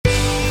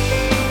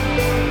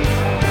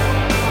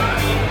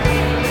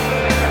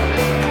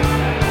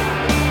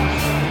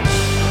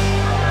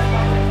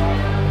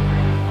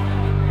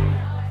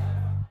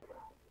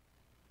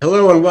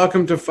Hello and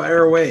welcome to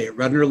Fire Away,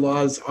 Rudner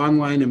Law's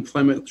online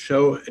employment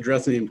show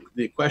addressing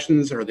the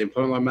questions or the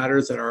employment law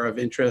matters that are of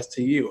interest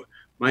to you.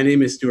 My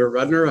name is Stuart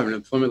Rudner. I'm an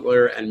employment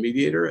lawyer and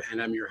mediator,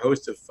 and I'm your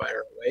host of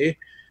Fire Away.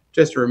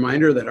 Just a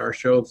reminder that our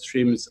show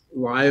streams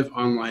live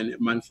online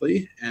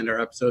monthly, and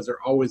our episodes are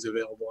always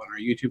available on our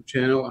YouTube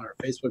channel, on our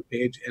Facebook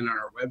page, and on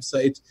our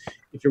website.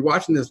 If you're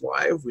watching this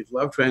live, we'd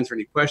love to answer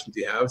any questions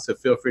you have, so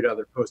feel free to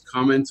either post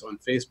comments on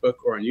Facebook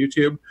or on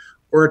YouTube,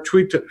 or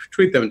tweet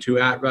them to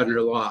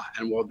 @Rudner Law,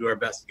 and we'll do our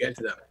best to get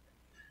to them.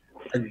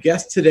 Our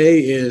guest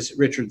today is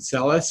Richard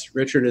Sales.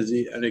 Richard is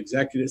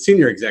an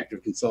senior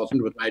executive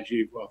consultant with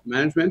IG Wealth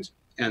Management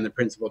and the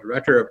principal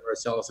director of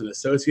Sales and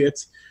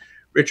Associates.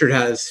 Richard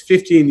has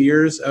 15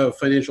 years of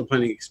financial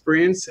planning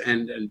experience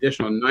and an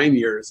additional 9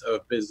 years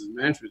of business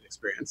management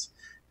experience.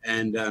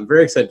 And I'm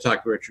very excited to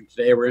talk to Richard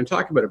today. We're going to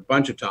talk about a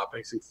bunch of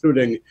topics,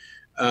 including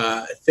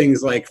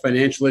things like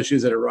financial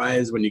issues that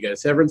arise when you get a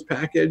severance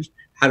package,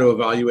 how to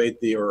evaluate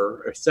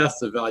or assess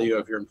the value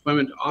of your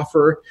employment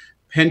offer,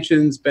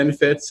 pensions,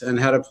 benefits, and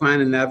how to plan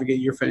and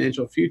navigate your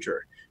financial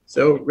future.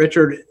 So,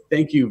 Richard,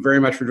 thank you very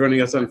much for joining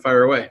us on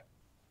Fire Away.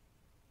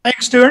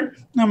 Thanks, Stuart.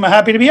 I'm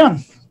happy to be on.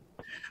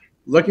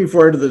 Looking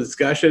forward to the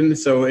discussion.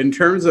 So in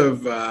terms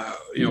of,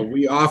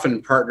 we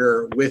often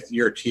partner with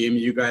your team.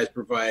 You guys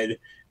provide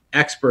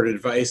expert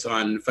advice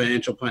on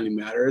financial planning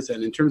matters.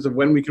 And in terms of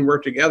when we can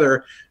work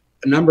together,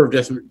 a number of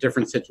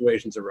different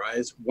situations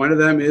arise. One of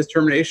them is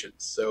terminations.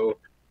 So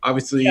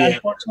obviously,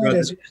 at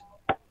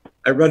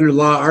Rudner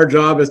Law, our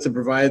job is to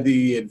provide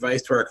the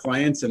advice to our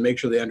clients and make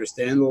sure they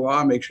understand the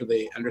law, make sure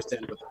they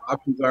understand what their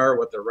options are,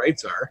 what their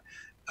rights are.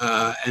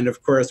 And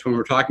of course, when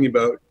we're talking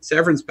about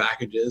severance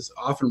packages,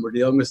 often we're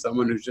dealing with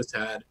someone who's just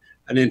had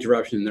an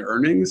interruption in their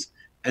earnings,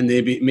 and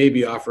they may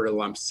be offered a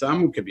lump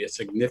sum, could be a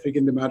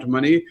significant amount of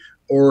money,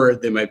 or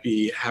they might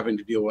be having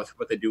to deal with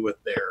what they do with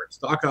their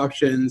stock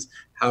options,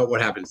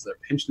 what happens to their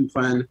pension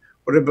plan,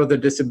 what about their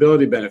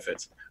disability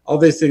benefits? All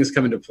these things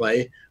come into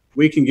play.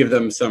 We can give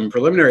them some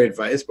preliminary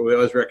advice, but we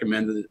always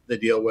recommend that they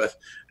deal with,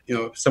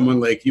 someone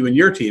like you and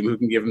your team who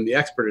can give them the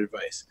expert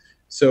advice.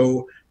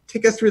 So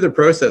take us through the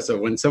process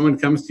of when someone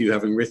comes to you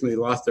having recently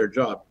lost their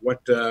job.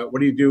 What do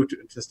you do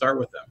to start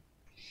with them?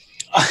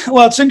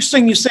 Well, it's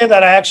interesting you say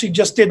that. I actually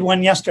just did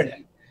one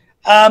yesterday.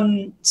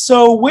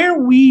 So where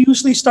we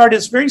usually start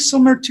is very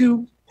similar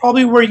to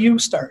probably where you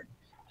start.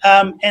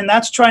 And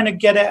that's trying to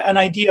get an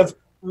idea of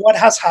what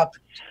has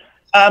happened.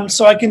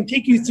 So I can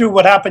take you through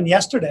what happened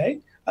yesterday.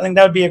 I think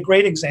that would be a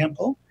great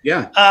example.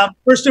 Yeah.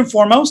 First and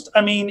foremost,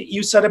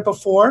 you said it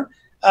before,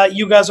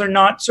 you guys are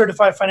not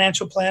certified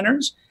financial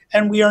planners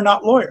and we are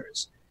not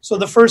lawyers. So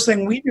the first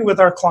thing we do with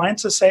our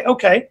clients is say,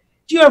 okay,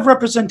 do you have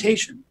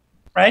representation,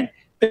 right?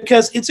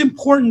 Because it's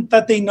important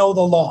that they know the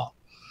law.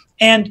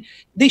 And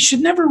they should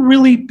never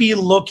really be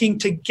looking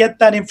to get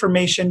that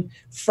information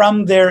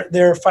from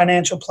their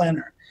financial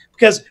planner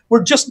because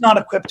we're just not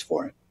equipped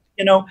for it.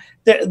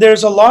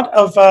 There's a lot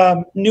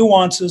of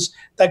nuances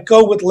that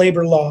go with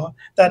labor law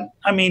that,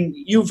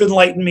 you've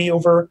enlightened me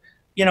over,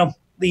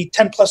 the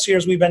 10 plus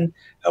years we've been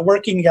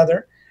working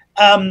together.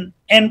 And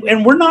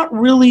we're not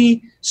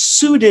really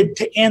suited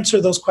to answer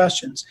those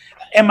questions.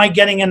 Am I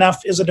getting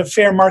enough? Is it a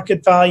fair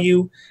market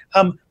value?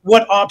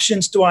 What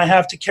options do I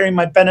have to carry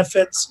my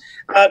benefits?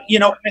 I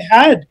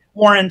had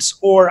warrants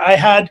or I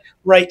had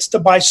rights to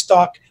buy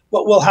stock.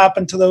 What will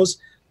happen to those?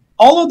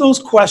 All of those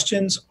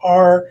questions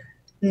are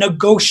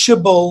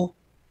negotiable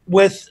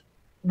with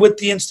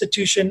the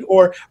institution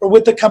or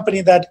with the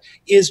company that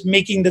is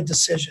making the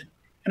decision.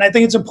 And I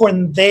think it's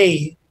important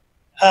they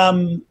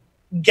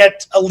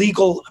get a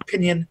legal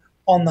opinion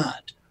on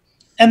that.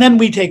 And then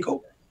we take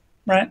over,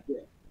 right?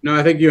 No,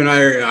 I think you and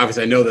I are,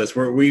 obviously I know this,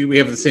 we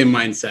have the same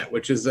mindset,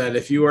 which is that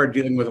if you are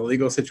dealing with a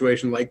legal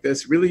situation like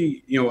this,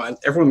 really,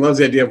 everyone loves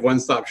the idea of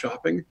one-stop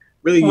shopping.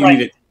 Really,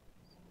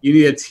 you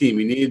need a team.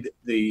 You need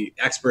the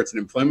experts in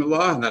employment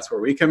law, and that's where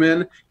we come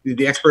in. You need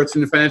the experts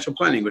in financial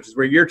planning, which is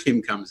where your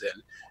team comes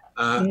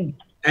in.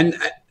 And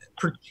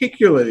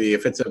particularly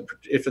if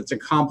it's a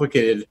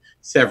complicated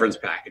severance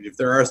package, if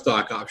there are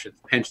stock options,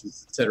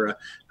 pensions, etc.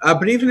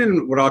 But even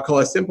in what I'll call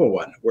a simple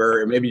one,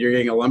 where maybe you're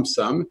getting a lump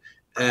sum,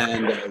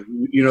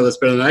 and you know this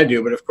better than I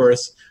do, but of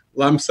course,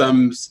 lump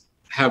sums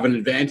have an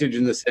advantage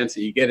in the sense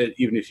that you get it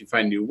even if you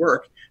find new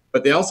work,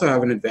 but they also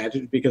have an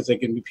advantage because they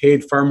can be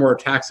paid far more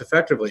tax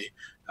effectively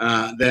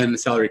than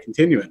salary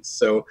continuance.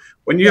 So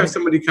when you have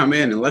somebody come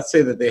in and let's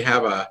say that they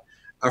have a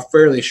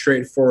fairly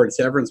straightforward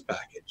severance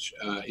package,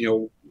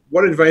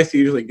 what advice do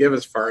you usually give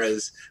as far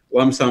as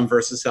lump sum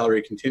versus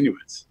salary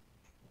continuance?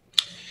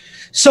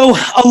 So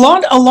a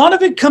lot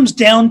of it comes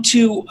down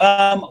to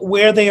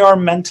where they are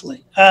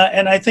mentally.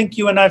 And I think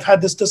you and I have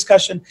had this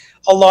discussion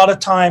a lot of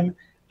time,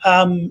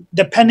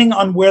 depending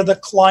on where the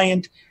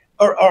client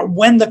or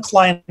when the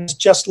client has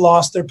just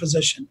lost their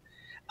position.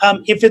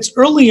 If it's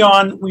early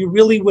on, we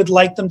really would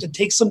like them to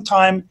take some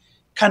time,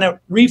 kind of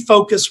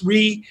refocus,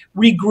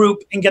 regroup,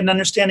 and get an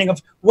understanding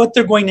of what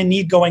they're going to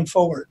need going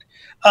forward.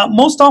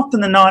 Most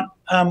often than not,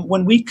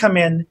 when we come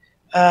in,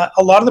 a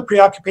lot of the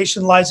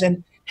preoccupation lies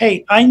in,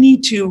 hey, I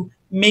need to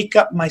make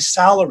up my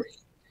salary.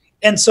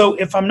 And so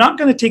if I'm not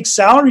going to take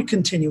salary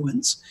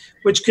continuance,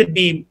 which could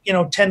be,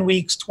 10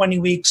 weeks, 20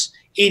 weeks,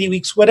 80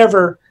 weeks,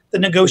 whatever the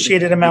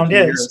negotiated amount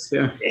is,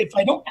 if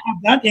I don't have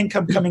that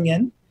income coming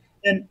in,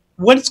 then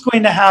what's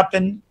going to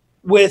happen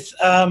with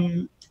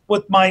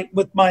my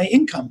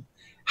income?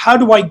 How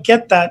do I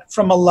get that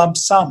from a lump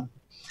sum?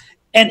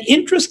 And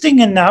interesting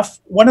enough,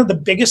 one of the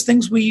biggest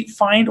things we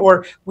find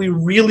or we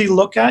really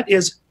look at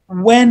is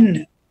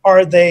when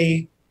are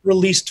they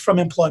released from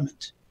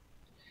employment?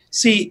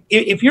 See,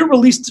 if you're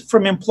released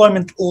from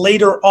employment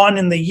later on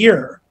in the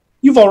year,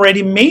 you've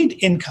already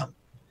made income.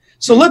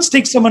 So let's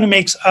take someone who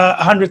makes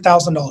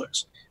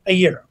 $100,000 a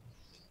year.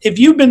 If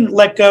you've been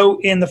let go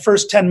in the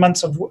first 10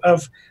 months of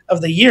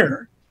the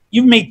year,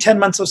 you've made 10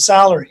 months of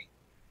salary.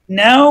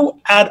 Now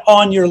add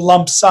on your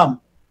lump sum.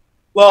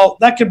 Well,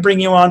 that could bring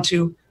you on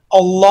to a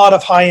lot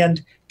of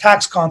high-end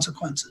tax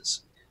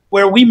consequences,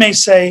 where we may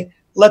say,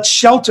 let's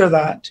shelter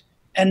that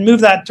and move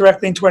that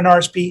directly into an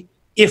RSP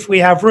if we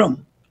have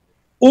room.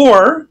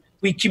 Or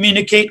we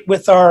communicate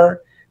with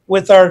our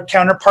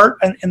counterpart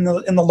in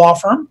the law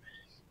firm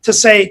to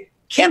say,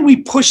 can we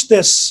push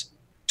this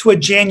to a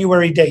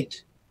January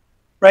date,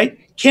 right?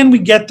 Can we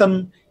get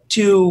them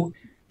to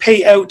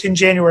pay out in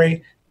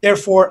January,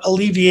 therefore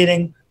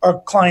alleviating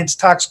our clients'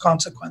 tax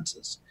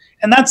consequences?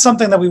 And that's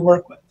something that we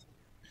work with.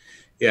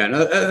 Yeah,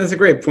 no, that's a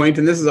great point.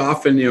 And this is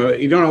often,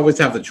 you don't always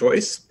have the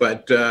choice,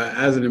 but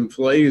as an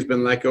employee who's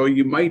been let go,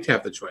 you might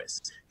have the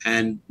choice.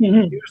 And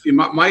usually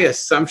my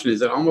assumption is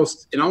that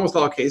in almost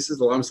all cases,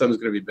 the lump sum is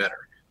going to be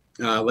better.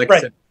 Like I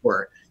said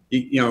before,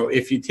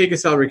 if you take a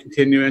salary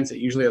continuance, it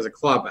usually has a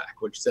clawback,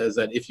 which says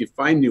that if you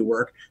find new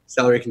work,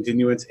 salary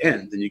continuance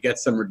ends and you get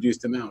some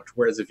reduced amount.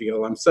 Whereas if you get a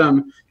lump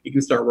sum, you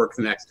can start work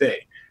the next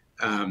day.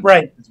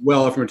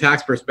 Well, from a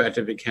tax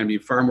perspective, it can be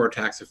far more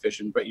tax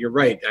efficient. But you're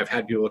right. I've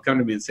had people come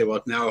to me and say, well,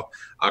 it's now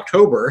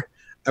October.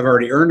 I've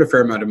already earned a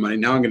fair amount of money.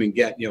 Now I'm going to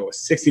get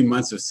 16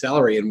 months of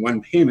salary in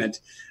one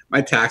payment.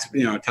 My tax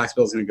bill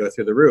is going to go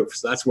through the roof.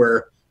 So that's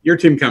where your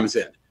team comes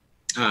in,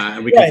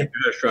 and we can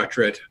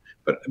structure it.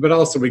 But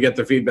also we get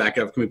the feedback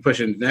of, can we push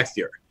it into next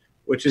year?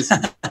 Which is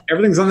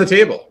everything's on the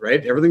table,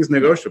 right? Everything's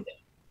negotiable.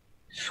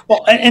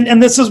 Well,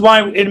 and this is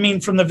why,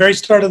 from the very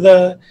start of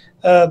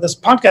this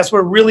podcast,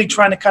 we're really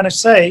trying to kind of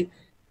say,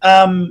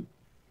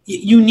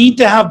 you need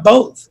to have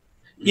both.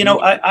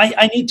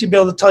 I need to be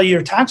able to tell you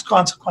your tax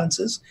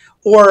consequences.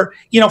 Or,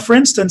 for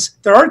instance,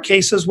 there are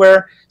cases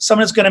where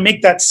someone is going to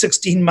make that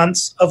 16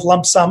 months of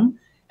lump sum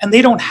and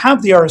they don't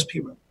have the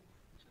RSP room.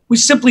 We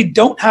simply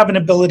don't have an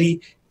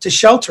ability to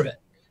shelter it.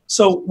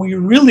 So we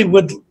really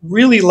would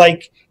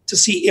like to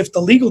see if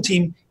the legal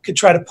team could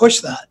try to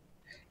push that.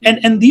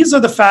 And these are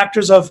the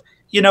factors of,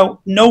 you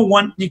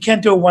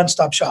can't do a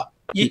one-stop shop.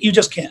 You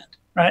just can't,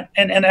 right?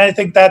 And I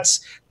think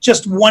that's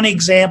just one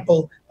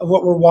example of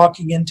what we're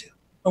walking into,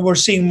 and we're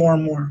seeing more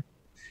and more.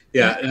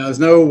 Yeah, and there's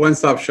no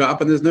one-stop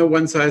shop and there's no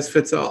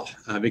one-size-fits-all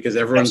because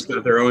everyone's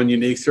got their own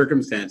unique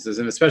circumstances,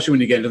 and especially when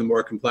you get into the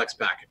more complex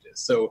packages.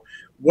 So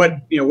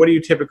what do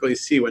you typically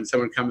see when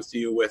someone comes to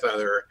you with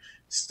either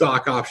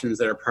stock options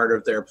that are part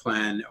of their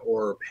plan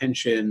or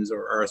pensions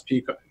or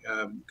RSP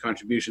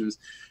contributions?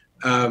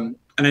 And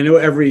I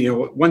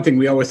know one thing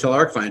we always tell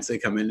our clients they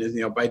come in is,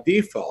 by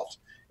default,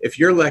 if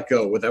you're let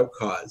go without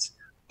cause,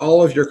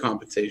 all of your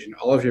compensation,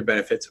 all of your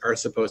benefits are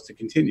supposed to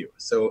continue.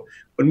 So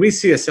when we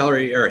see a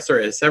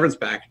severance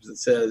package that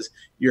says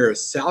your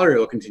salary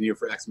will continue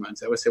for X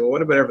months, I would say, well,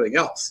 what about everything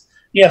else?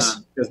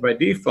 Yes. Because by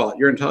default,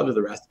 you're entitled to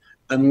the rest,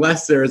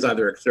 unless there is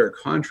either a clear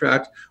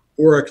contract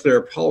or a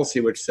clear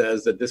policy which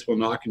says that this will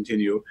not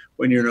continue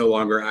when you're no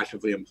longer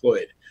actively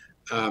employed.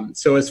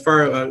 So as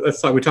far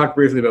we talked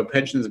briefly about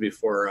pensions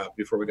before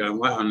we got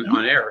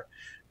on air.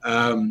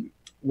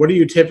 What do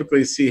you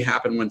typically see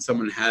happen when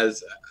someone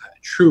has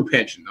a true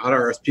pension, not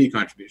RSP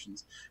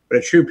contributions, but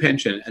a true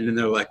pension, and then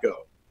they're let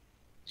go?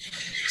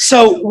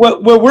 So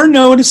what we're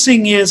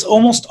noticing is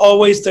almost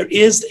always there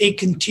is a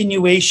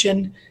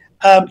continuation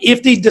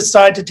if they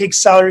decide to take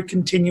salary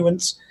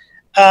continuance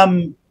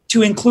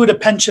to include a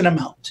pension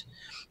amount.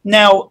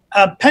 Now,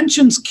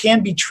 pensions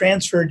can be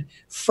transferred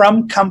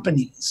from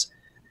companies.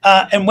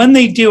 And when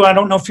they do, I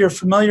don't know if you're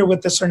familiar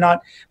with this or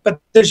not,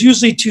 but there's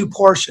usually two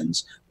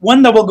portions.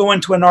 One that will go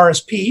into an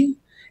RSP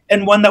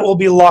and one that will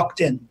be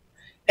locked in.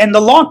 And the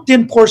locked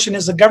in portion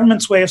is the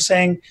government's way of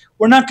saying,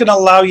 we're not going to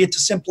allow you to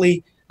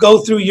simply go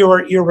through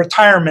your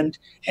retirement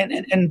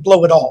and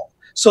blow it all.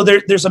 So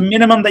there's a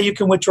minimum that you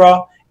can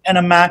withdraw and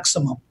a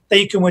maximum that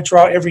you can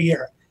withdraw every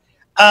year.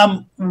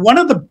 One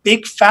of the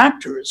big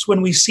factors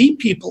when we see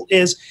people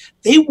is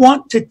they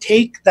want to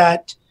take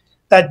that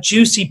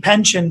juicy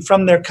pension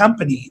from their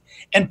company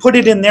and put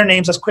it in their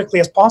names as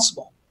quickly as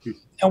possible.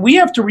 And we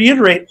have to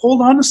reiterate,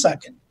 hold on a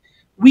second.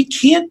 We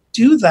can't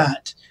do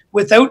that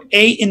without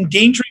A,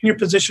 endangering your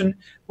position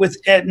with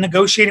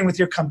negotiating with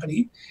your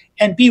company,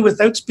 and B,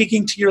 without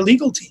speaking to your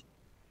legal team.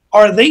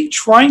 Are they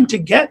trying to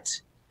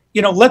get,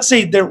 let's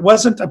say there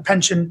wasn't a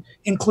pension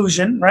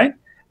inclusion, right?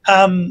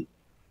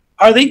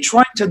 Are they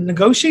trying to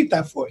negotiate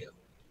that for you?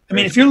 I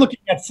mean, if you're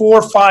looking at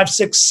 4, 5,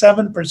 6,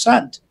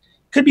 7%,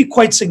 could be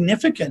quite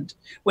significant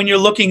when you're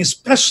looking,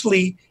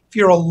 especially if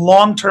you're a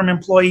long-term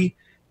employee,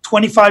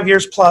 25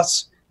 years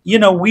plus.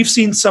 We've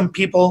seen some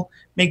people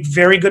make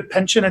very good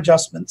pension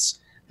adjustments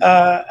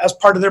as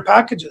part of their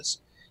packages.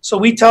 So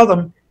we tell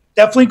them,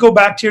 definitely go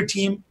back to your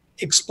team,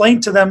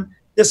 explain to them,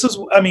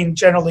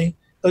 generally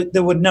they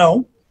would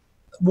know,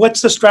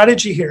 what's the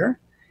strategy here?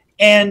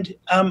 And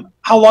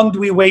how long do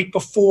we wait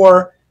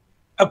before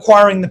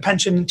acquiring the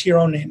pension into your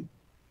own name?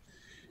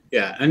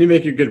 Yeah, and you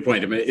make a good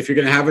point. I mean, if you're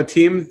going to have a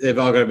team, they've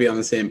all got to be on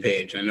the same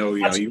page. I know,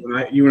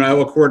 you and I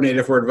will coordinate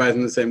if we're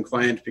advising the same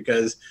client,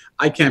 because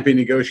I can't be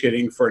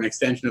negotiating for an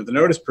extension of the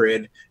notice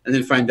period and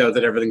then find out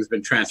that everything's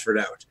been transferred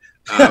out.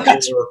 Or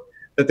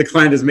that the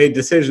client has made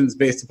decisions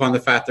based upon the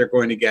fact they're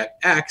going to get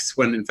X,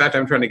 when in fact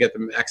I'm trying to get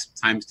them X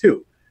times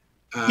 2.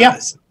 Yeah,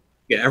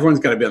 everyone's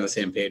got to be on the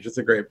same page. That's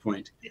a great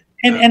point.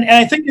 And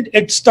I think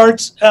it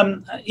starts,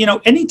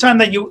 anytime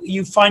that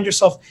you find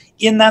yourself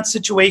in that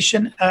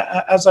situation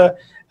as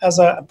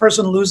a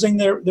person losing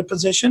their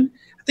position,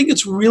 I think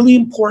it's really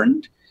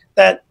important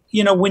that,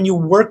 when you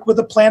work with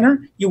a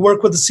planner, you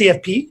work with a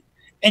CFP,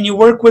 and you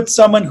work with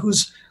someone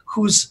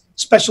whose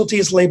specialty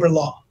is labor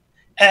law.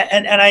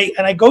 And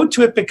I go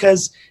to it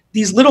because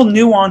these little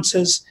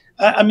nuances.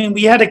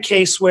 We had a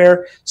case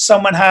where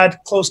someone had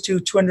close to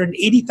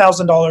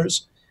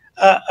 $280,000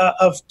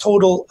 of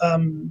total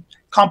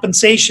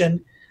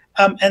compensation,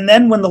 and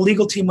then when the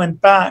legal team went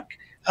back,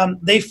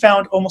 they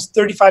found almost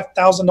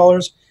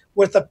 $35,000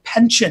 worth of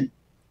pension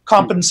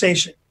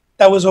compensation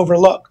that was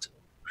overlooked.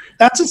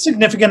 That's a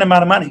significant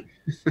amount of money,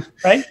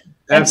 right?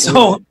 And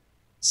so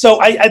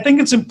I think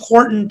it's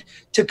important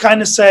to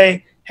kind of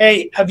say,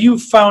 hey, have you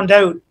found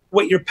out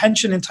what your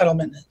pension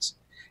entitlement is?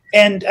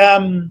 And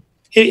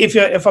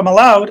if I'm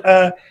allowed,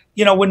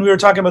 when we were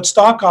talking about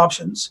stock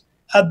options,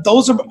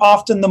 those are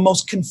often the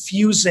most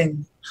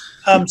confusing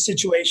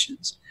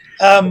situations.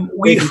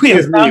 Which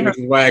is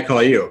why I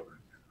call you.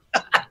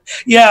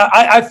 Yeah,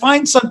 I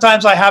find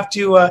sometimes I have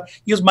to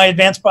use my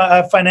advanced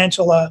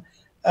financial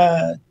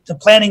the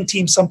planning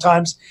team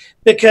sometimes,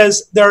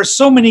 because there are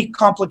so many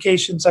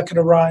complications that could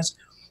arise.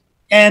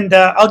 And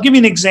I'll give you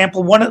an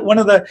example. One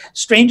of the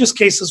strangest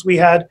cases we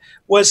had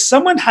was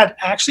someone had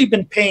actually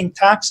been paying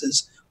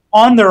taxes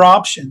on their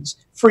options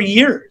for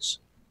years.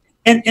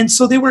 And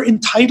so they were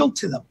entitled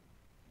to them.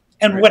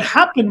 And what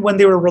happened when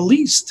they were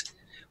released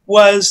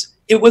was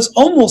it was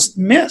almost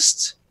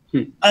missed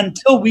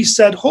until we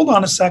said, hold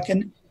on a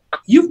second,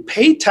 you've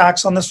paid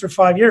tax on this for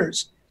 5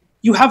 years.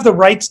 You have the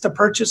rights to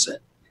purchase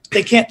it.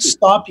 They can't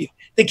stop you.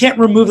 They can't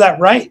remove that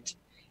right.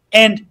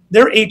 And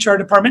their HR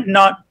department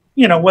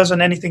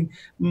wasn't anything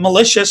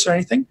malicious or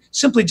anything,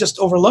 simply just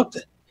overlooked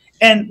it.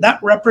 And that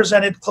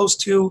represented close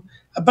to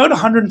about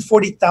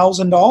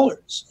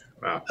 $140,000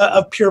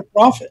 of pure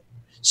profit.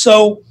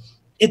 So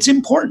it's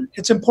important.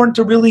 It's important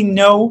to really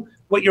know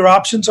what your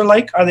options are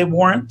like. Are they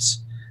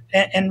warrants?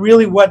 And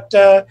really what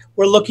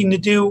we're looking to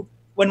do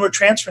when we're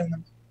transferring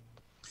them.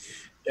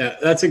 Yeah,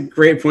 that's a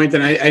great point.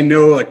 And I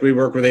know, we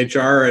work with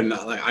HR, and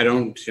I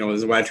don't, this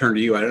is why I turn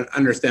to you. I don't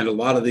understand a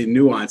lot of the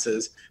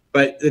nuances,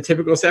 but the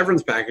typical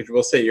severance package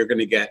will say you're going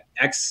to get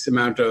X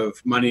amount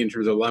of money in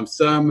terms of lump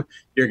sum.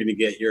 You're going to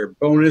get your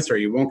bonus, or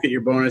you won't get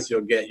your bonus.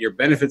 You'll get your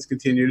benefits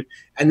continued.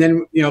 And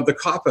then, the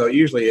cop out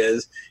usually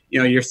is,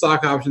 your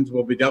stock options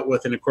will be dealt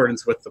with in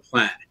accordance with the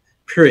plan,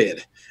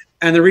 period.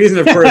 And the reason,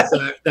 of course,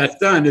 that's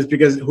done is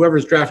because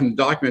whoever's drafting the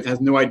document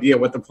has no idea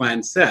what the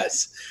plan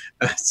says.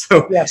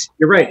 So yes,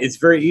 you're right. It's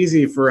very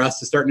easy for us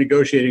to start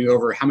negotiating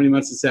over how many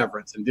months of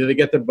severance, and do they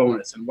get the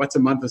bonus, and what's a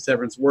month of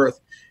severance worth.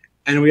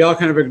 And we all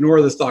kind of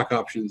ignore the stock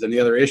options and the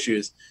other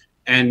issues.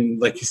 And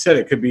like you said,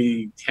 it could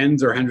be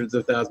tens or hundreds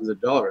of thousands of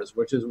dollars,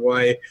 which is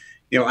why,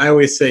 I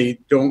always say,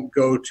 don't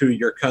go to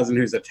your cousin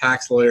who's a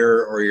tax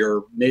lawyer or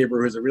your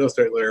neighbor who's a real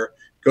estate lawyer.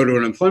 Go to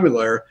an employment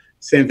lawyer.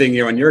 Same thing,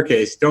 in your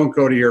case, don't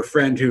go to your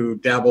friend who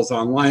dabbles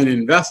online in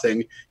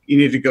investing. You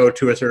need to go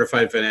to a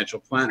certified financial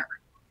planner.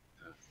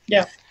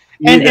 Yeah.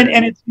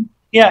 And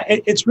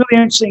it's really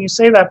interesting you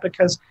say that,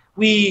 because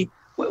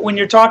when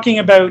you're talking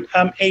about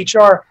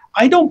HR,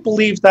 I don't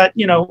believe that,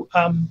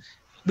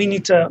 we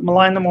need to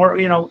malign them or,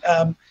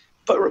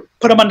 put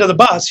them under the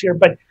bus here.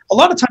 But a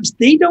lot of times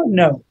they don't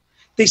know.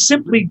 They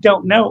simply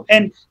don't know.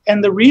 And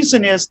the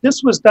reason is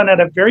this was done at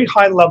a very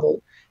high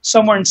level,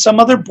 somewhere in some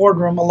other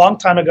boardroom a long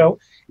time ago.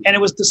 And it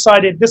was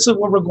decided, this is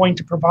what we're going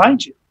to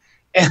provide you.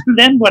 And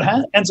then what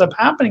ends up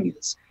happening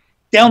is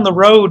down the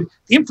road,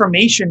 the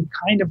information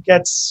kind of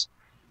gets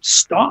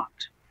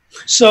stopped.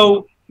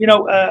 So,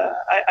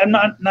 I'm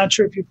not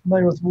sure if you're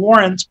familiar with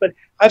warrants, but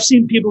I've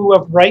seen people who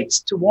have rights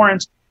to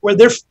warrants where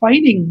they're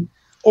fighting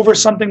over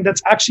something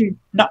that's actually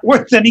not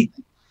worth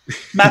anything.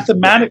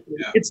 Mathematically,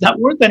 it's not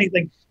worth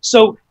anything.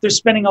 So they're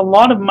spending a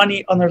lot of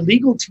money on their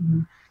legal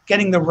team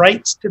getting the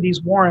rights to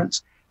these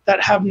warrants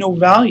that have no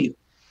value.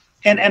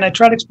 And I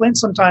try to explain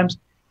sometimes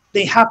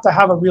they have to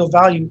have a real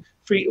value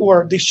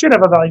or they should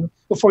have a value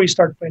before you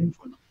start fighting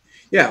for them.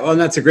 Yeah, well, and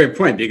that's a great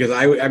point, because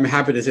I'm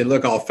happy to say,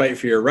 look, I'll fight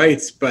for your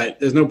rights, but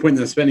there's no point in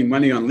them spending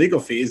money on legal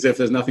fees if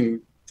there's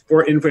nothing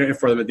for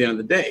them at the end of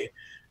the day.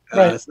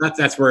 Right. So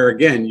that's where,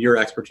 again, your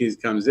expertise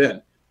comes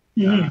in.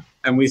 Mm-hmm.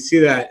 And we see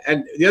that.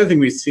 And the other thing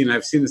we've seen,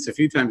 I've seen this a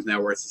few times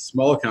now, where it's a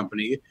small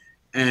company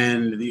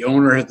and the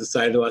owner has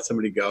decided to let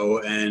somebody go,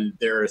 and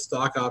their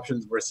stock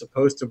options were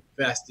supposed to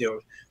vest,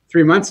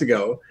 3 months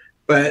ago,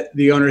 but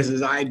the owner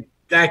says,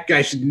 that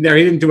guy should never,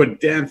 he didn't do a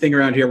damn thing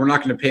around here. We're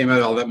not going to pay him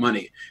out all that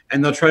money.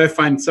 And they'll try to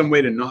find some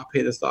way to not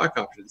pay the stock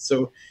options.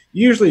 So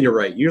usually you're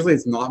right. Usually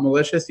it's not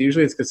malicious.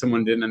 Usually it's because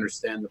someone didn't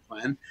understand the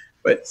plan.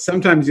 But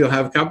sometimes you'll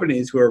have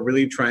companies who are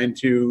really trying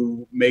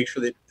to make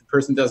sure that the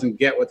person doesn't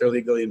get what they're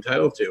legally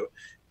entitled to.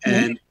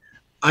 And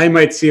I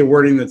might see a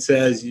wording that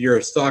says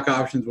your stock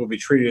options will be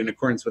treated in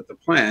accordance with the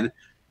plan.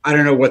 I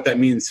don't know what that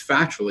means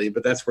factually,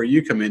 but that's where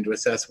you come in to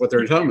assess what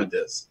their entitlement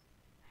is.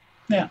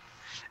 Yeah.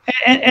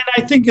 And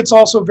I think it's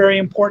also very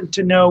important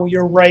to know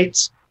your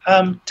rights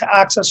to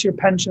access your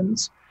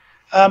pensions,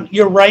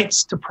 your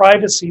rights to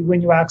privacy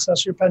when you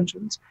access your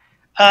pensions.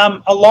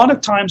 A lot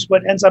of times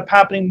what ends up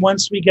happening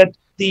once we get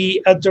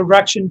the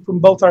direction from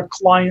both our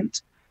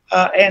client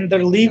and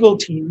their legal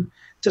team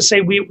to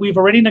say we've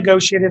already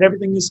negotiated,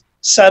 everything is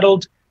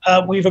settled,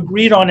 we've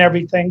agreed on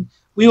everything,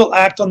 we will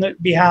act on their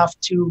behalf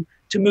to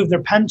move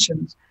their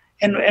pensions.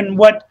 And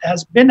what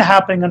has been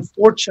happening,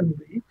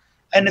 unfortunately,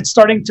 and it's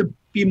starting to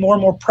be more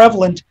and more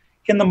prevalent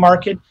in the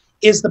market,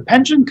 is the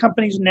pension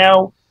companies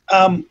now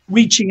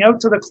reaching out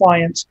to the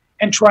clients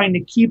and trying to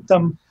keep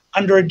them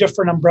under a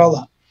different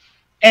umbrella.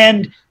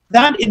 And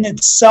that in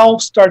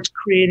itself starts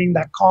creating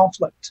that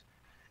conflict.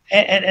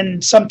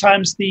 And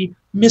sometimes the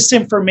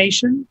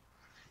misinformation,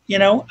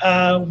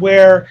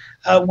 where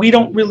we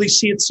don't really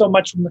see it so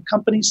much from the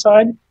company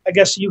side. I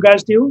guess you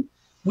guys do.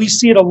 We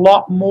see it a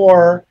lot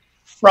more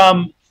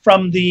from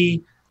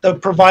the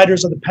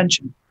providers of the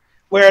pension,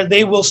 where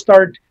they will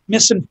start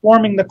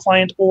misinforming the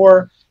client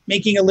or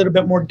making it a little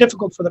bit more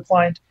difficult for the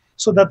client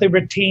so that they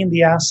retain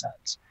the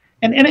assets.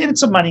 And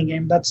it's a money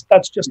game. That's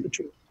just the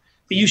truth.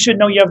 But you should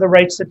know you have the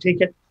rights to take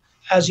it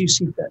as you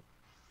see fit.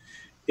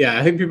 Yeah,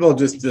 I think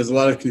there's a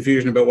lot of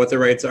confusion about what the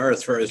rights are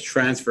as far as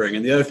transferring.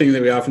 And the other thing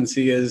that we often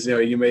see is,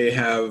 you may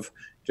have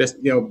just,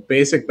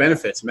 basic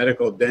benefits,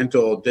 medical,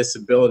 dental,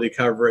 disability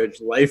coverage,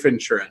 life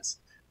insurance.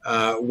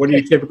 What do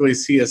you typically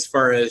see as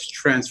far as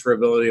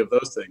transferability of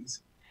those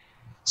things?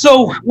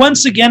 So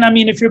once again,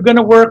 if you're going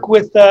to work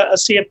with a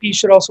CFP, you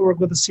should also work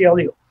with a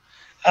CLU.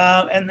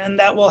 And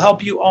that will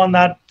help you on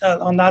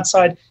that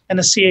side, and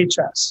a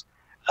CHS.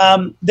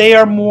 They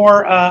are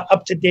more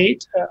up to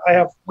date.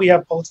 We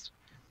have both.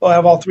 Well, I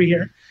have all three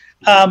here.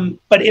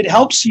 But it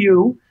helps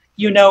you,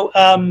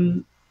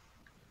 know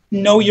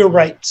your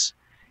rights.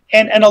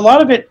 And a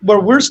lot of it, where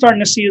we're starting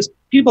to see, is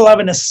people have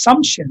an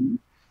assumption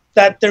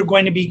that they're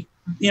going to be,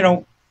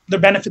 their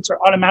benefits are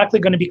automatically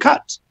going to be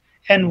cut.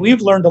 And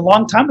we've learned a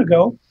long time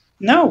ago,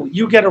 no,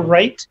 you get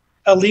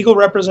a legal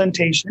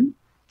representation.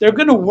 They're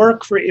going to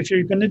work for, if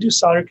you're going to do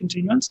salary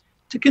continuance,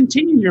 to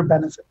continue your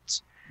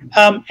benefits.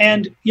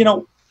 And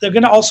they're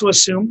going to also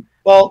assume,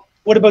 well,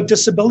 what about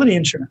disability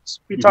insurance?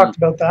 We talked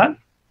about that.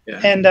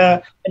 Yeah. And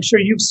I'm sure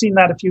you've seen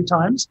that a few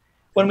times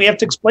when we have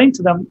to explain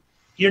to them,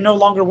 you're no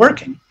longer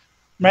working,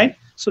 right?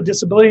 So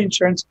disability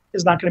insurance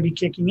is not going to be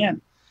kicking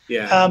in.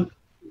 Yeah.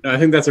 I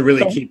think that's a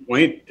really key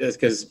point, is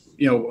because,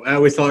 I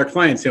always tell our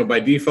clients, by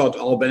default,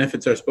 all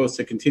benefits are supposed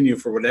to continue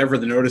for whatever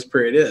the notice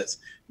period is.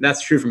 And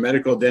that's true for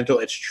medical, dental.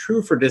 It's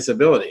true for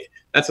disability.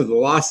 That's what the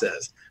law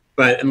says.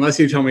 But unless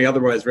you tell me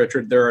otherwise,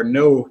 Richard, there are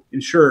no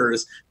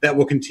insurers that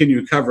will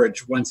continue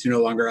coverage once you're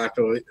no longer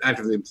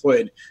actively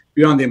employed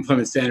beyond the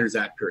Employment Standards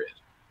Act period.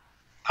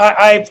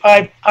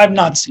 I've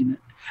not seen it.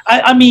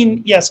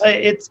 Yes,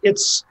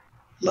 it's.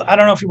 I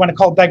don't know if you want to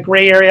call it that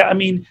gray area.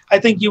 I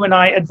think you and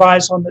I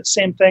advise on the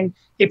same thing.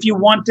 If you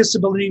want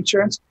disability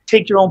insurance,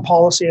 take your own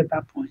policy at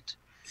that point,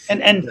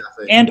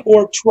 and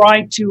or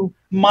try to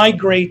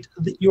migrate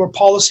your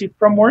policy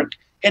from work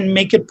and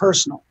make it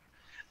personal.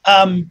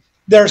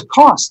 There's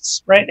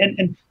costs, right?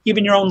 And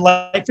even your own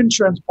life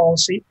insurance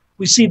policy.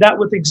 We see that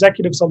with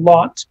executives a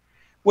lot,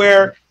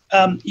 where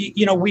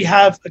we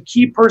have a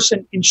key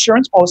person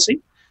insurance policy,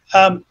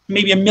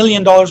 maybe $1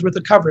 million worth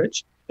of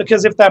coverage,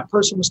 because if that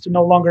person was to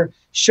no longer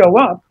show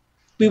up,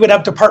 we would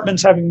have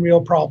departments having real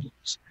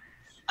problems.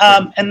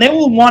 And they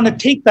will want to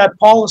take that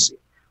policy.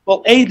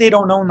 Well, A, they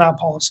don't own that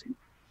policy,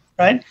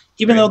 right?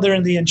 Even though they're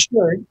in the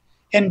insured.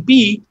 And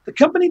B, the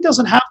company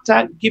doesn't have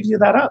to give you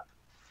that up.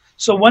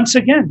 So once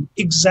again,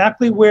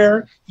 exactly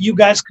where you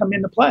guys come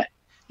into play.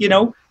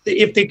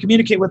 If they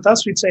communicate with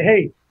us, we'd say,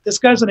 hey, this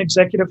guy's an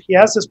executive. He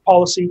has this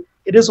policy.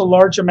 It is a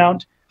large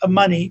amount of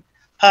money.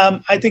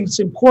 I think it's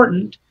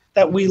important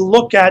that we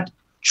look at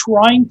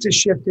trying to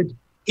shift it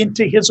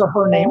into his or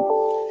her name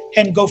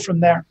and go from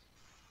there,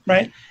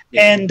 right?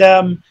 And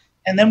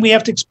then we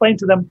have to explain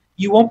to them,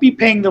 you won't be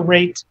paying the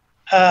rate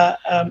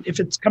if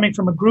it's coming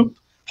from a group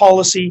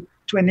policy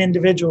to an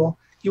individual.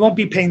 You won't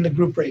be paying the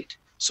group rate.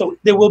 So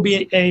there will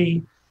be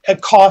a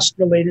cost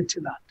related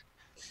to that,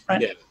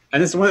 right? Yeah.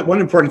 And this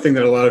one important thing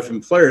that a lot of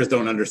employers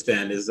don't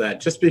understand is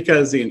that just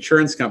because the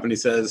insurance company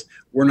says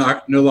we're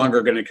no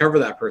longer going to cover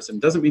that person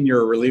doesn't mean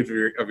you're relieved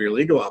of your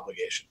legal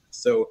obligation.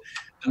 So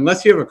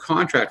unless you have a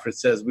contract which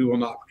says we will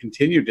not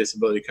continue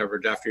disability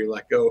coverage after you're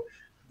let go,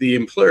 the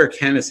employer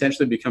can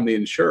essentially become the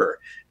insurer.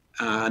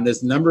 And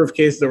there's a number of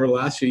cases over the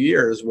last few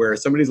years where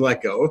somebody's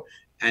let go,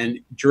 and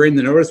during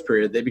the notice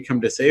period, they become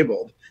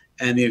disabled,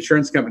 and the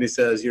insurance company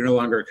says you're no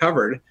longer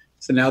covered.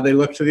 So now they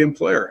look to the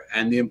employer,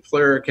 and the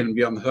employer can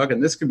be on the hook,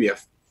 and this could be a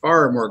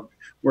far more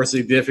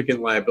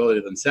significant liability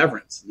than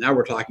severance. Now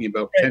we're talking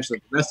about potentially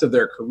the rest of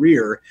their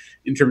career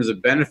in terms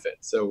of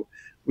benefits. So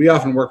we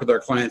often work with our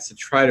clients to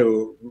try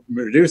to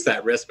reduce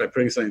that risk by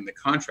putting something in the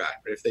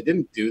contract. But if they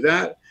didn't do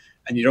that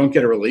and you don't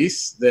get a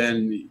release,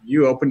 then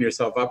you open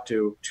yourself up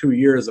to 2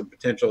 years of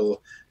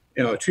potential,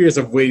 2 years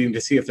of waiting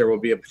to see if there will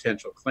be a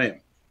potential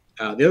claim.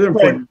 The other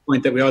important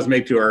point that we always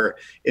make to our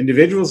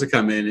individuals who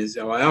come in is,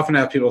 I often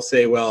have people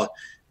say, well,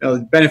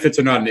 benefits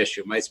are not an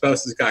issue. My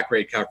spouse has got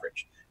great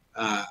coverage.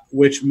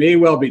 Which may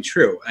well be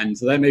true, and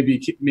so that may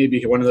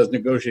be one of those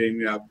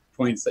negotiating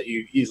points that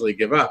you easily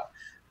give up.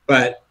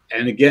 But,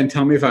 and again,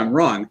 tell me if I'm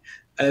wrong,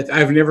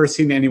 I've never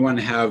seen anyone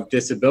have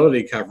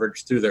disability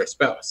coverage through their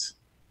spouse.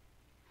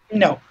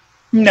 No,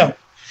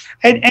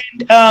 and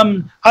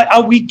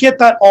we get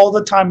that all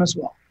the time as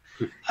well.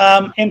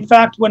 In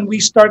fact, when we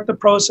start the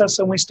process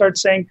and we start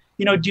saying,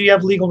 do you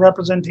have legal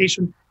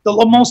representation,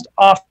 they'll most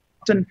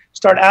often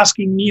start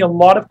asking me a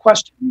lot of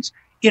questions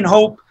in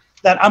hope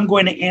that I'm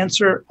going to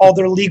answer all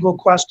their legal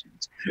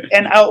questions.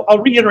 And I'll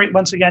reiterate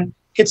once again,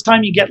 it's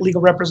time you get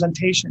legal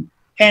representation.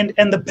 And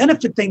the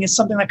benefit thing is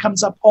something that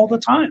comes up all the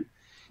time.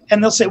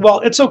 And they'll say, well,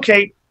 it's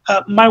okay.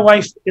 My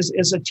wife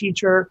is a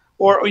teacher,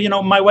 or,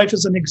 my wife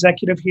is an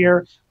executive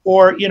here,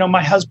 or,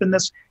 my husband,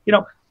 this,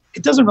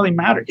 it doesn't really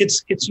matter.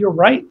 It's your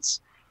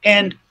rights.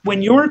 And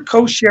when you're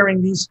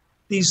co-sharing these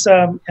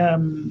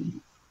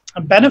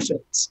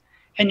benefits,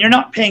 and you're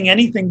not paying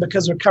anything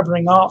because they're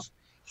covering off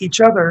each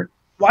other,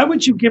 why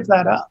would you give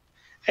that up?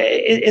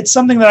 It's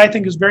something that I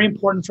think is very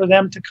important for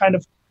them to kind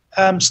of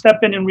step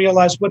in and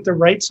realize what their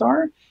rights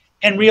are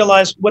and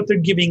realize what they're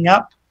giving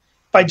up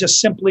by just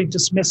simply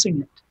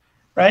dismissing it,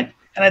 right?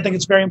 And I think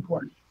it's very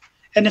important.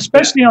 And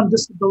especially on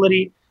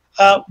disability,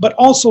 but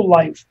also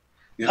life.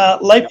 Yeah.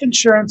 Life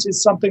insurance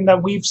is something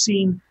that we've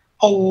seen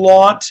a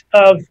lot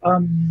of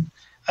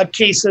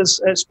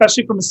cases,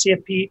 especially from a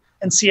CFP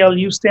and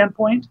CLU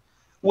standpoint,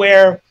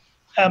 where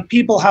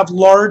people have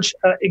large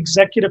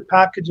executive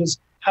packages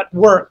at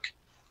work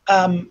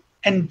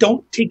and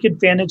don't take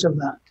advantage of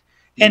that.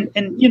 And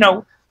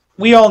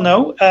we all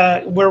know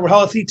we're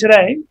healthy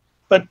today,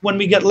 but when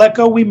we get let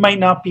go, we might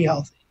not be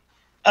healthy.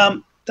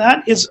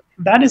 That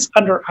is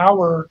under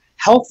our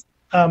health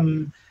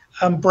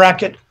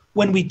bracket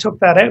when we took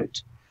that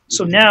out.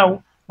 So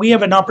now we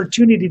have an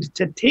opportunity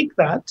to take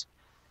that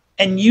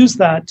and use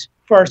that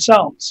for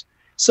ourselves.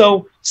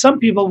 So some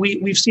people,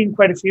 we've seen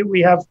quite a few. We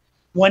have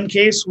one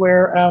case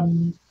where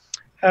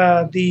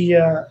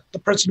the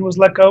person who was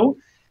let go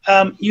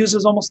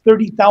uses almost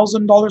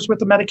 $30,000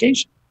 worth of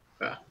medication,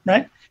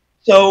 right?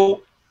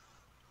 So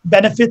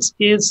benefits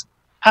is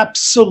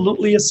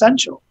absolutely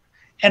essential,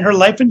 and her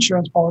life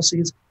insurance policy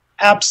is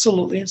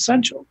absolutely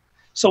essential.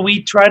 So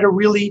we try to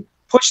really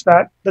push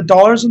that, the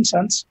dollars and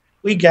cents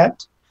we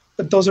get,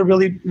 but those are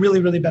really,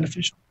 really, really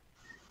beneficial.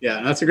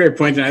 Yeah, that's a great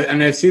point.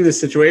 And I've seen this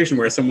situation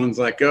where someone's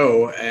let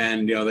go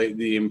and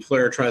the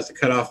employer tries to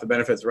cut off the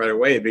benefits right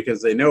away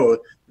because they know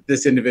that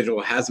this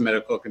individual has a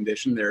medical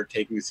condition. They're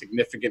taking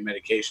significant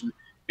medication.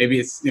 Maybe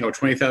it's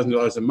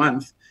 $20,000 a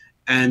month,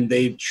 and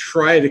they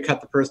try to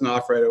cut the person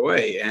off right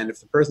away. And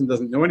if the person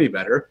doesn't know any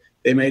better,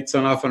 they might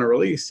sign off on a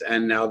release,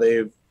 and now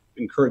they've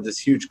incurred this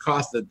huge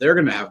cost that they're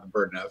going to have the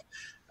burden of.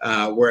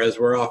 Whereas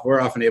we're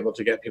often able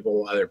to get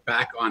people either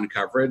back on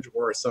coverage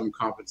or some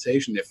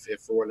compensation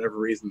if for whatever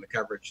reason the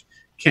coverage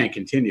can't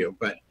continue.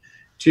 But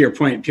to your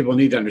point, people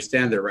need to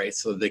understand their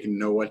rights so that they can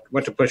know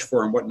what to push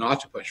for and what not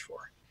to push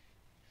for.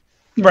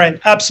 Right,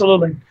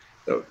 absolutely.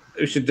 So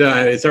we should.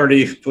 It's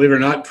already, believe it or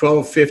not,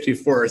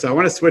 12:54. So I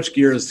want to switch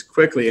gears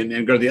quickly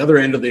and go to the other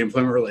end of the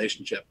employment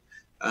relationship.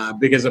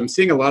 Because I'm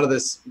seeing a lot of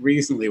this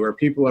recently where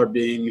people are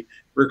being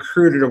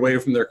recruited away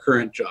from their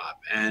current job.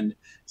 And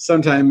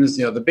sometimes,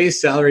 the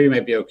base salary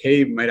might be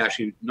okay, might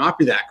actually not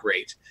be that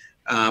great,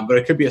 but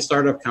it could be a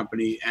startup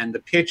company. And the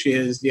pitch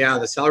is,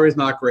 the salary is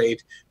not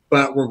great,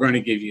 but we're going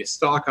to give you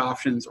stock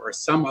options or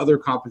some other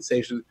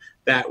compensation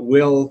that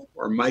will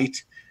or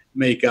might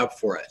make up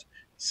for it.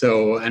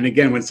 So, and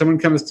again, when someone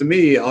comes to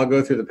me, I'll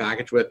go through the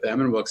package with them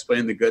and we'll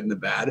explain the good and the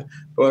bad,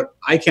 but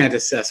I can't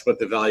assess what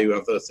the value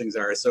of those things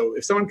are. So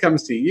if someone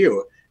comes to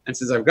you and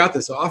says, I've got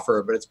this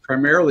offer, but it's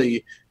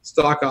primarily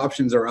stock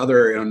options or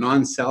other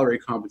non-salary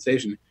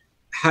compensation,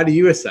 how do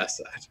you assess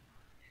that?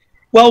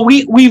 Well,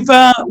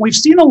 we've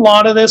seen a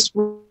lot of this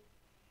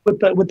with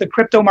the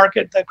crypto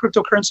market, the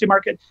cryptocurrency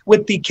market,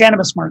 with the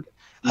cannabis market.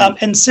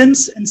 And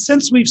since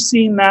we've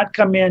seen that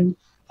come in,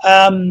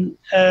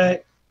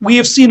 we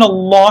have seen a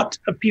lot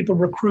of people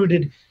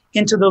recruited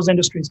into those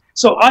industries.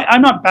 So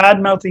I'm not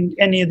bad-mouthing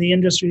any of the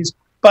industries,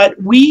 but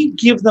we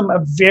give them a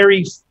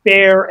very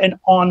fair and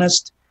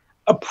honest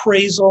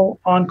appraisal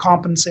on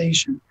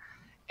compensation.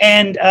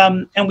 And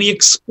we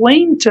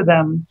explain to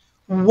them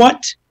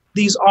what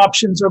these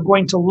options are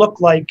going to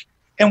look like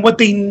and what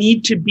they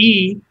need to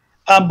be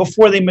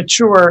before they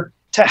mature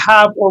to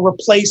have or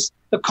replace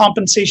the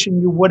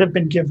compensation you would have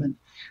been given.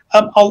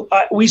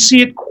 We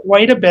see it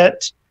quite a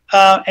bit,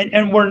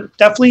 and we're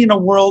definitely in a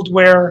world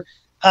where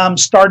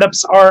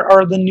startups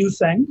are the new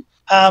thing,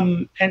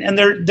 and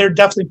they're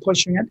definitely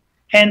pushing it.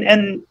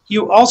 And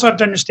you also have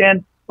to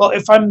understand, well,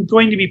 if I'm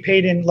going to be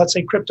paid in, let's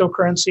say,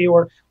 cryptocurrency,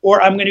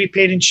 or I'm going to be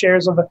paid in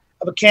shares of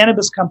a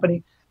cannabis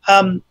company,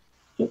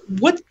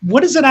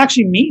 what does it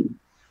actually mean?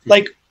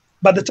 Like,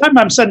 by the time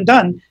I'm said and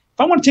done, if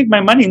I want to take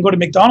my money and go to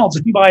McDonald's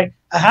and buy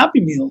a Happy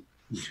Meal,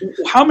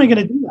 how am I going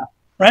to do that,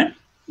 right?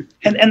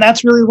 And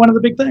that's really one of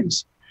the big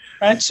things,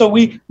 right? So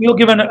we'll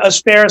give a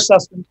fair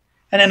assessment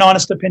and an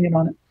honest opinion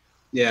on it.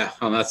 Yeah,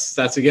 well,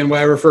 that's again why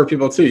I refer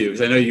people to you,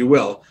 because I know you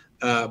will.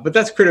 But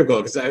that's critical,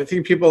 because I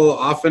think people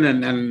often,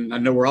 and I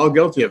know we're all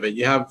guilty of it,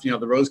 you have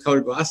the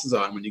rose-colored glasses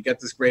on when you get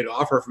this great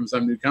offer from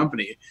some new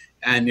company,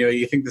 and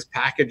you think this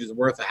package is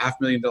worth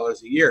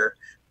 $500,000 a year,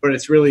 but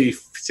it's really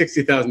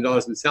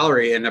 $60,000 in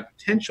salary and a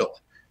potential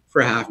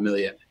for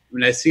 $500,000. I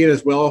mean, I see it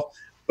as well.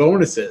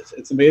 Bonuses.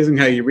 It's amazing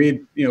how you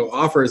read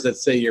offers that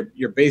say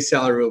your base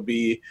salary will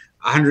be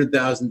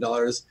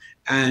 $100,000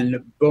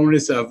 and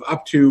bonus of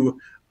up to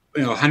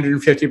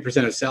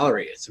 150% of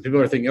salary. So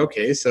people are thinking,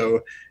 okay, so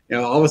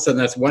all of a sudden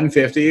that's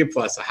 150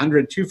 plus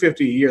 100,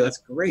 250 a year. That's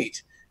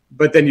great.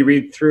 But then you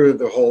read through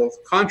the whole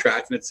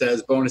contract and it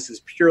says bonus is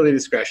purely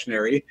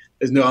discretionary.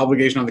 There's no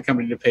obligation on the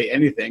company to pay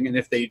anything. And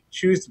if they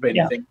choose to pay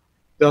anything,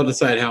 they'll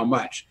decide how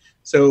much.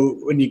 So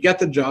when you get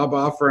the job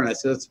offer, and I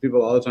say this to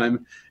people all the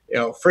time,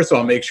 first of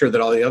all, make sure that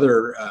all the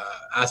other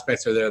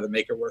aspects are there that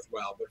make it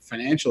worthwhile. But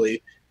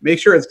financially, make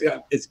sure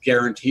it's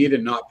guaranteed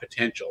and not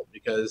potential,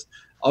 because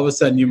all of a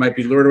sudden you might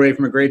be lured away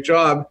from a great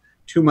job.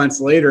 2 months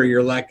later,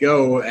 you're let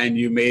go and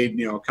you made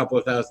a couple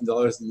of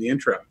 $1,000s in the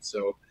interim.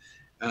 So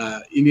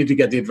you need to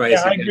get the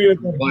advice of the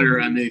employer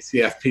and the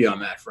CFP on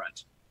that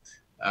front.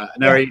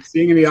 Now, are you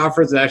seeing any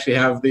offers that actually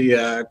have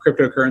the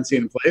cryptocurrency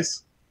in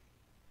place?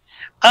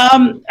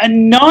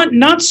 And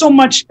not so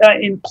much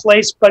in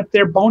place, but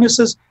their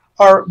bonuses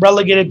are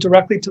relegated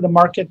directly to the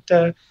market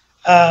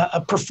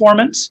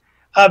performance,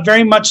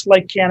 very much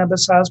like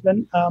cannabis has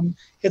been.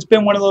 It's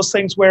been one of those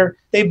things where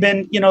they've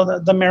been,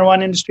 the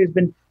marijuana industry has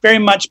been very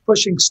much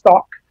pushing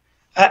stock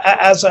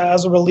as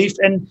a relief.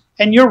 And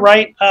you're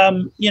right.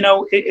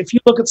 If you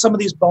look at some of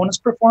these bonus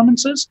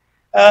performances,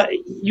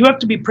 you have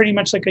to be pretty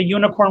much like a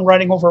unicorn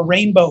riding over a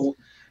rainbow.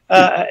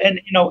 And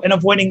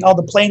avoiding all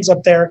the planes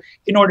up there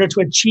in order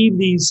to achieve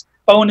these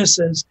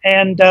bonuses.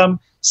 And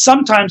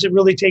sometimes it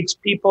really takes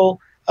people,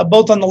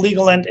 both on the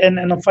legal end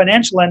and the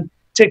financial end,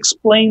 to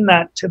explain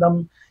that to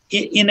them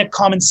in a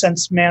common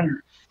sense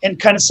manner and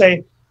kind of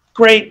say,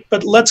 great,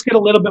 but let's get a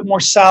little bit more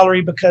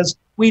salary because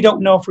we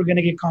don't know if we're going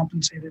to get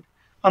compensated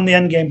on the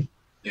end game.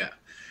 Yeah.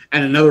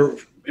 And another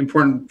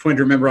important point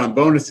to remember on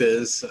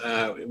bonuses,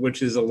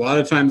 which is a lot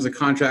of times the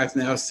contracts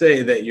now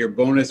say that your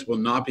bonus will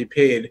not be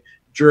paid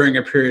during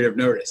a period of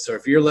notice. So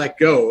if you're let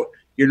go,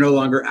 you're no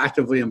longer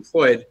actively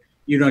employed,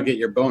 you don't get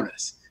your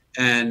bonus.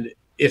 And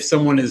if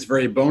someone is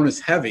very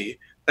bonus heavy,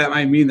 that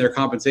might mean their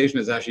compensation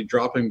is actually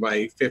dropping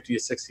by 50 to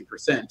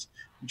 60%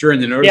 during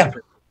the notice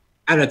period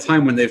at a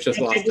time when they've just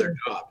lost their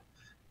job.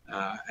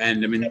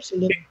 And I mean,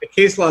 the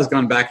case law has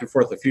gone back and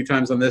forth a few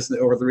times on this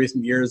over the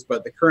recent years,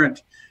 but the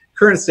current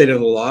state of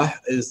the law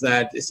is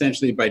that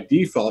essentially by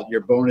default,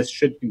 your bonus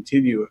should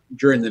continue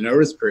during the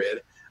notice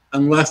period,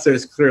 unless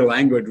there's clear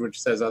language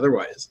which says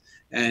otherwise.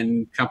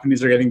 And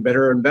companies are getting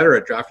better and better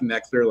at drafting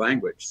that clear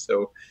language.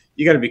 So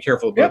you got to be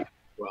careful about that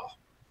as well.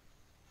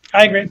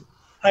 I agree.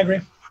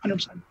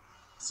 100%.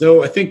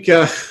 So I think,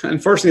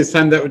 unfortunately, it's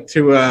time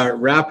to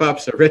wrap up.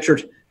 So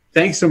Richard,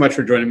 thanks so much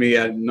for joining me.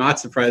 I'm not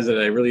surprised that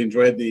I really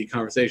enjoyed the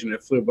conversation.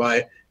 It flew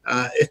by.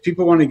 If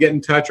people want to get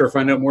in touch or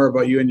find out more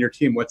about you and your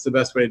team, what's the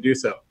best way to do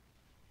so?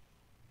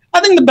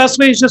 I think the best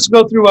way is just to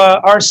go through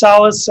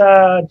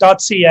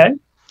rsalis.ca.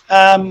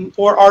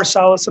 Or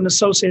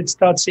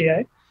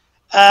rsalis&associates.ca.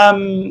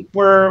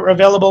 We're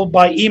available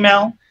by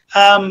email.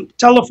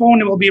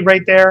 Telephone, it will be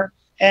right there.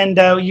 And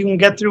you can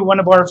get through one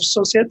of our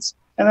associates.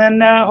 And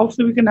then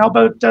hopefully we can help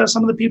out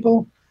some of the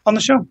people on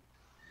the show.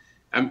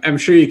 I'm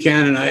sure you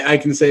can. And I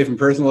can say from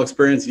personal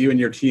experience, you and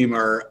your team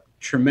are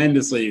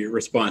tremendously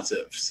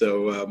responsive.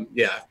 So,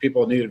 if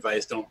people need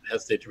advice, don't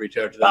hesitate to reach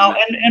out to them.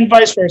 And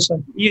vice versa.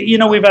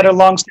 We've had a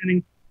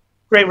long-standing,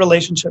 great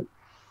relationship.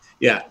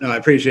 Yeah, no, I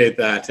appreciate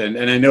that.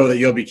 And I know that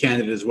you'll be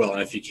candid as well.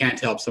 And if you can't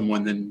help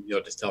someone, then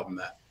you'll just tell them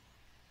that.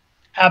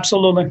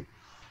 Absolutely.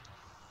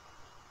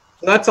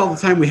 So that's all the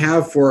time we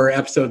have for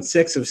episode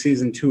 6 of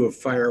season 2 of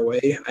Fire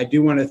Away. I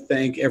do want to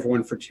thank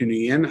everyone for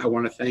tuning in. I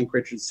want to thank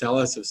Richard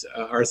Sales of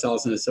R.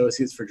 Sales and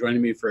Associates for joining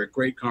me for a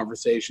great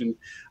conversation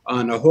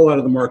on a whole lot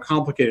of the more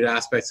complicated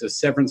aspects of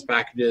severance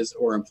packages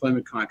or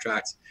employment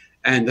contracts,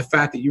 and the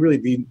fact that you really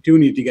do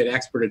need to get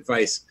expert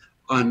advice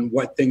on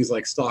what things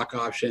like stock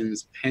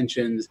options,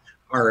 pensions,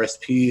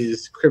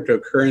 RSPs,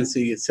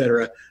 cryptocurrency,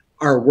 etc.,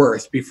 are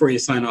worth before you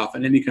sign off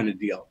on any kind of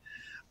deal.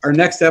 Our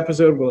next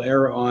episode will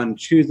air on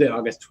Tuesday,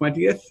 August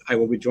 20th. I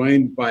will be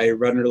joined by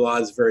Rudner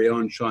Law's very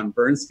own Sean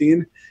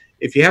Bernstein.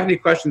 If you have any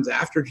questions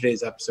after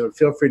today's episode,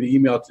 feel free to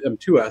email them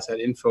to us at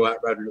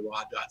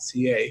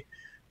info@rudnerlaw.ca.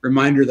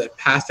 Reminder that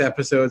past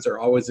episodes are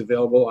always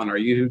available on our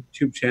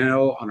YouTube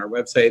channel, on our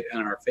website,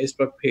 and on our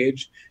Facebook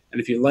page.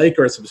 And if you like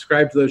or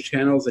subscribe to those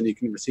channels, then you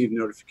can receive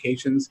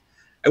notifications.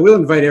 I will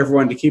invite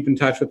everyone to keep in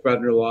touch with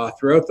Rudner Law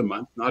throughout the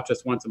month, not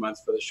just once a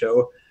month for the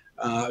show.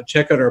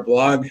 Check out our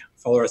blog,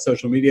 follow our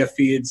social media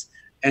feeds,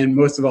 and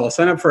most of all,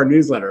 sign up for our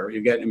newsletter. You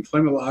get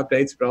employment law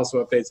updates, but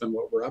also updates on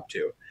what we're up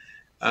to.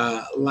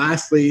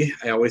 Lastly,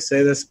 I always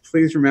say this,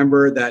 please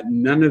remember that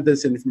none of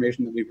this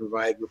information that we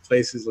provide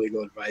replaces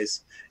legal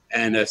advice.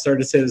 And I've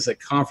started to say this at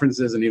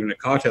conferences and even at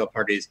cocktail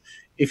parties.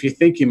 If you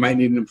think you might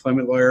need an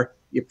employment lawyer,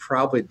 you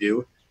probably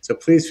do. So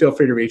please feel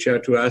free to reach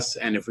out to us.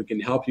 And if we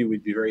can help you,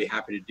 we'd be very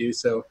happy to do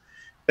so.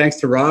 Thanks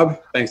to Rob.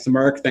 Thanks to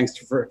Mark. Thanks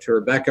to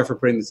Rebecca for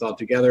putting this all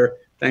together.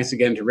 Thanks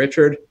again to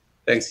Richard.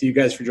 Thanks to you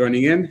guys for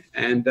joining in,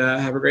 and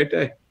have a great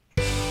day.